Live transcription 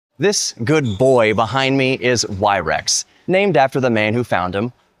This good boy behind me is Wyrex, named after the man who found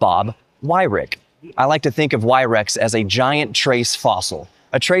him, Bob Wyrick. I like to think of Wyrex as a giant trace fossil.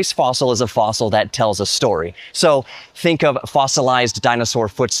 A trace fossil is a fossil that tells a story. So think of fossilized dinosaur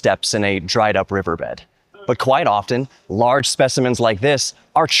footsteps in a dried up riverbed. But quite often, large specimens like this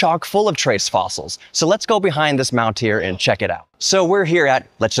are chock full of trace fossils. So let's go behind this mount here and check it out. So we're here at,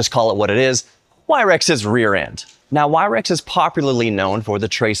 let's just call it what it is, Wyrex's rear end. Now, Wyrex is popularly known for the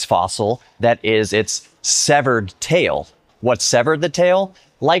trace fossil that is its severed tail. What severed the tail?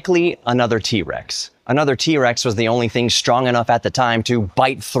 Likely another T.rex. Another T.rex was the only thing strong enough at the time to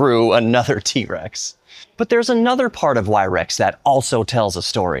bite through another T.rex. But there's another part of Wyrex that also tells a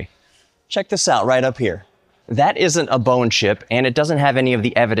story. Check this out right up here. That isn't a bone chip, and it doesn't have any of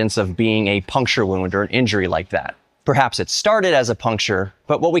the evidence of being a puncture wound or an injury like that. Perhaps it started as a puncture,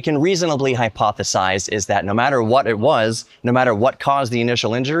 but what we can reasonably hypothesize is that no matter what it was, no matter what caused the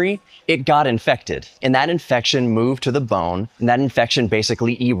initial injury, it got infected. And that infection moved to the bone, and that infection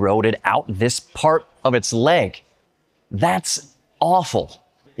basically eroded out this part of its leg. That's awful.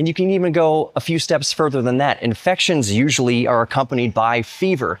 And you can even go a few steps further than that. Infections usually are accompanied by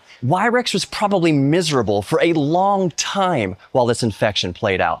fever. Wyrex was probably miserable for a long time while this infection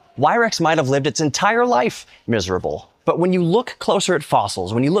played out. Wyrex might have lived its entire life miserable. But when you look closer at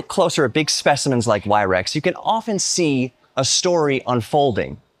fossils, when you look closer at big specimens like Wyrex, you can often see a story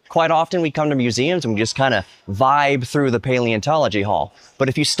unfolding. Quite often we come to museums and we just kind of vibe through the paleontology hall. But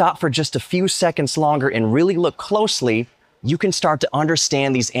if you stop for just a few seconds longer and really look closely, you can start to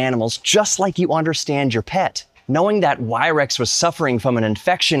understand these animals just like you understand your pet. Knowing that Wyrex was suffering from an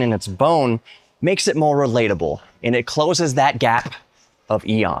infection in its bone makes it more relatable, and it closes that gap of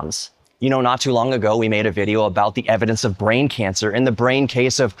eons. You know, not too long ago, we made a video about the evidence of brain cancer in the brain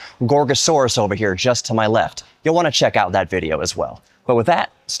case of Gorgosaurus over here, just to my left. You'll want to check out that video as well. But with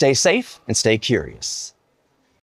that, stay safe and stay curious.